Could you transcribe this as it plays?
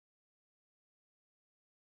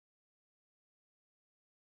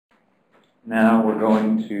Now we're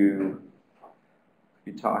going to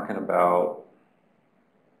be talking about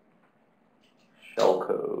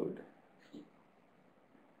shellcode,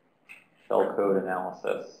 shellcode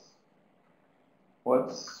analysis.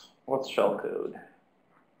 What's shellcode?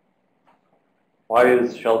 Why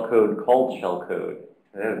is shellcode called shellcode?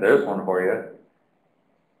 There's one for you.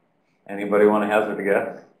 Anybody want to hazard a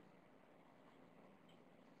guess?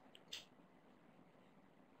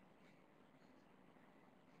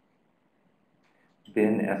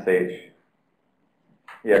 Bin SH.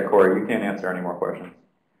 Yeah, Corey, you can't answer any more questions.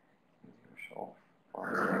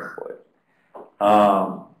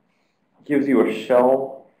 Gives you a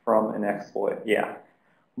shell from an exploit. Yeah.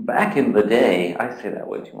 Back in the day, I say that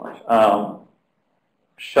way too much.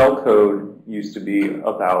 Shellcode used to be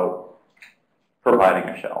about providing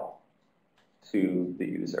a shell to the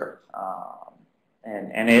user.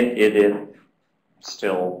 And it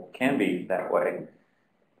still can be that way.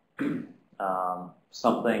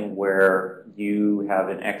 Something where you have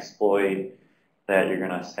an exploit that you're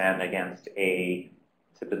going to send against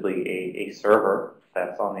typically a server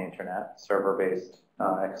that's on the internet, server-based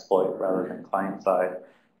exploit rather than client-side.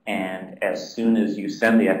 And as soon as you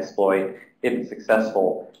send the exploit, if it's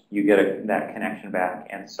successful, you get that connection back.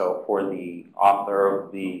 And so for the author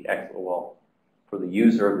of the for the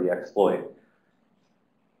user of the exploit,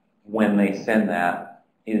 when they send that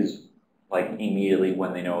is like immediately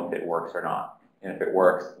when they know if it works or not. And if it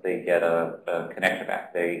works, they get a connection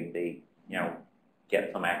back. They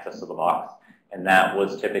get some access to the box. And that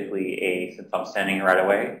was typically since I'm sending it right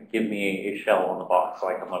away, give me a shell on the box so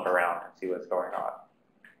I can look around and see what's going on.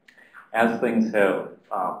 As things have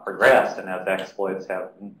progressed and as exploits have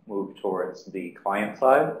moved towards the client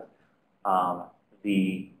side,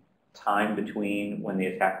 the time between when the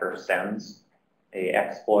attacker sends an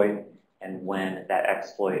exploit and when that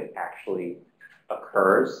exploit actually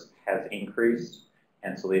occurs has increased.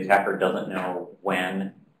 And so the attacker doesn't know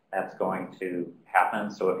when that's going to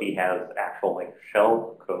happen. So if he has actual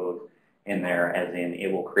shell code in there, as in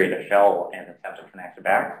it will create a shell and attempt to connect it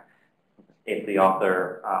back, if the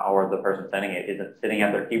author or the person sending it isn't sitting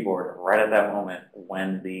at their keyboard right at that moment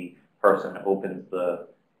when the person opens the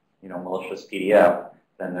malicious PDF,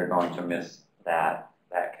 then they're going to miss that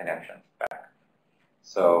connection back.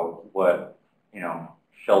 So what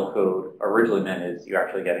shellcode originally meant is you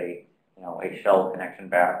actually get a shell connection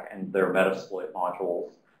back, and there are Metasploit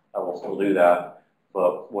modules that will still do that.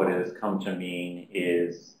 But what it has come to mean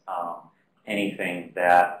is anything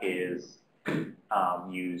that is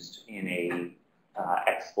used in a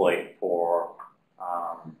exploit for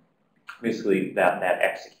basically that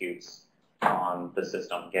executes on the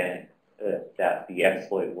system, that the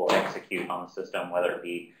exploit will execute on the system, whether it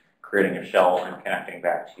be creating a shell and connecting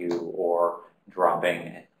back to you, or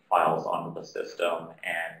dropping files onto the system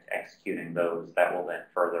and executing those that will then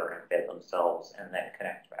further embed themselves and then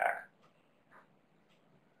connect back.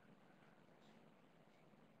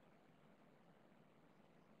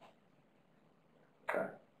 Okay.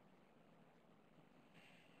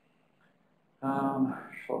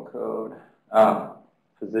 Shellcode.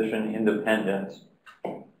 Position independent.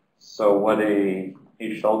 So what a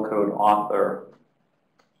shellcode author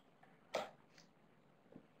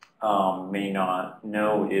may not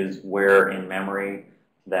know is where in memory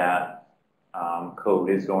that code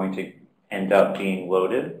is going to end up being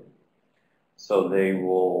loaded. So they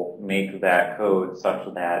will make that code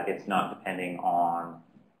such that it's not depending on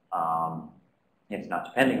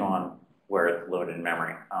where it's loaded in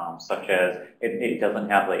memory. Such as it doesn't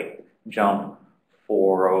have jump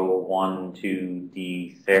 4012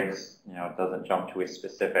 D6. It doesn't jump to a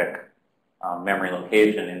specific memory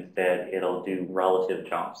location. Instead, it'll do relative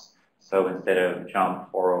jumps. So instead of jump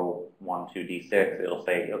 4012 D6, it'll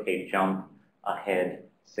say, okay, jump ahead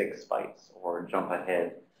 6 bytes, or jump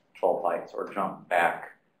ahead 12 bytes, or jump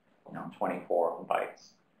back 24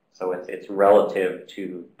 bytes. So it's relative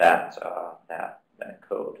to that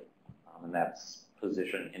code, and that's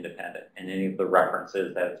position independent. And any of the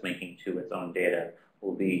references that it's making to its own data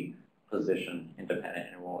will be position independent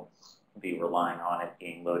and won't be relying on it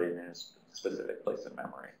being loaded in a specific place in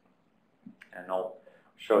memory. And I'll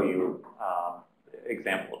show you an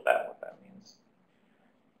example of that, what that means.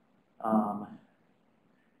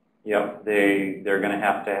 Yep, they're going to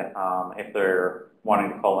have to, if they're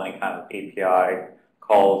wanting to call any kind of API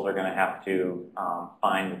calls, they're going to have to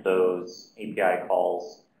find those API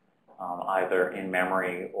calls either in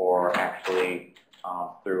memory or actually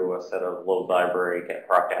through a set of load library get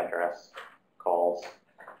proc address calls.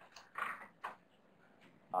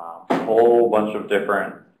 A whole bunch of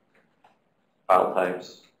different file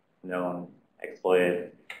types known,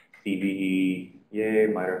 exploited, CVE, yay,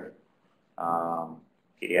 MITRE,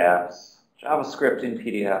 PDFs, JavaScript in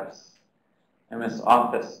PDFs, MS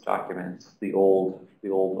Office documents, the old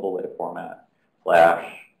OLED format,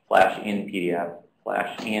 Flash in PDF,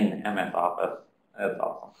 Flash in MS Office. That's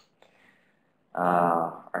awesome.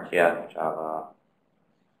 RTF, Java,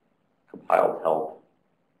 compiled help,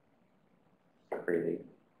 crazy,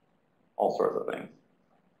 all sorts of things.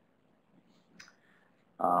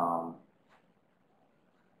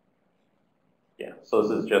 Yeah, so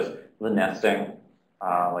this is just the nesting,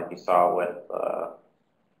 like you saw with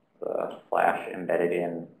the Flash embedded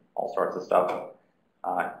in all sorts of stuff.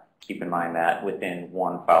 Keep in mind that within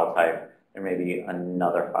one file type, there may be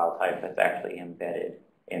another file type that's actually embedded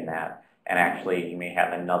in that. And actually, you may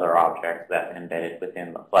have another object that's embedded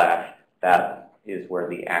within the Flash. That is where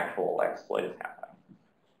the actual exploit is happening.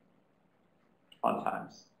 Fun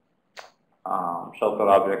times. Shellcode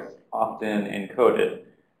objects often encoded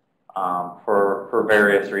for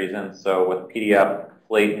various reasons. So with PDF,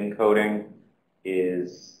 plate encoding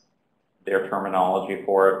is their terminology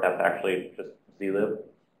for it. That's actually just zlib.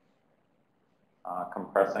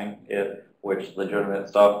 Compressing it, which legitimate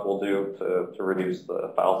stuff will do to reduce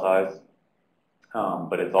the file size.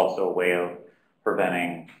 But it's also a way of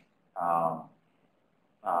preventing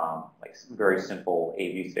like very simple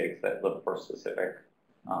AV stakes that look for specific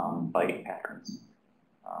byte patterns.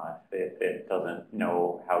 If it doesn't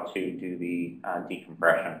know how to do the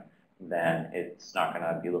decompression, then it's not going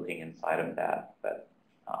to be looking inside of that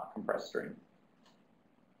compressed stream.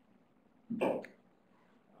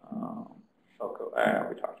 Shellcode,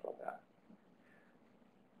 we talked about that.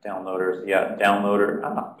 Downloaders, yeah,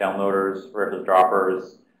 downloaders versus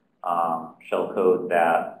droppers. Shellcode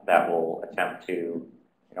that will attempt to,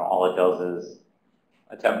 all it does is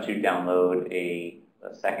attempt to download a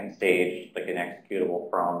second stage, like an executable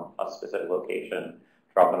from a specific location,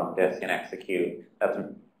 drop it on disk and execute.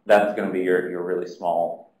 That's going to be your really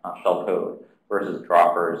small shellcode versus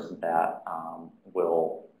droppers that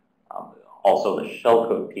will also the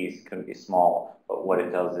shellcode piece can be small, but what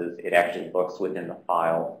it does is it actually looks within the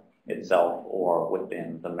file itself or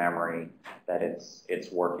within the memory that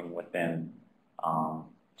it's working within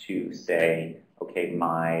to say, okay,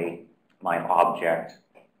 my object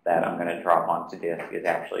that I'm going to drop onto disk is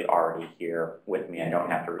actually already here with me. I don't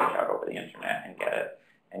have to reach out over the internet and get it.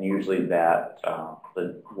 And usually that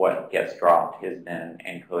what gets dropped is then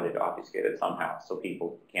encoded, obfuscated somehow, so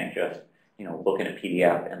people can't just look in a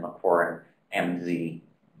PDF and look for an MZ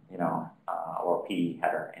or PD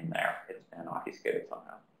header in there. It's been obfuscated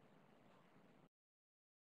somehow.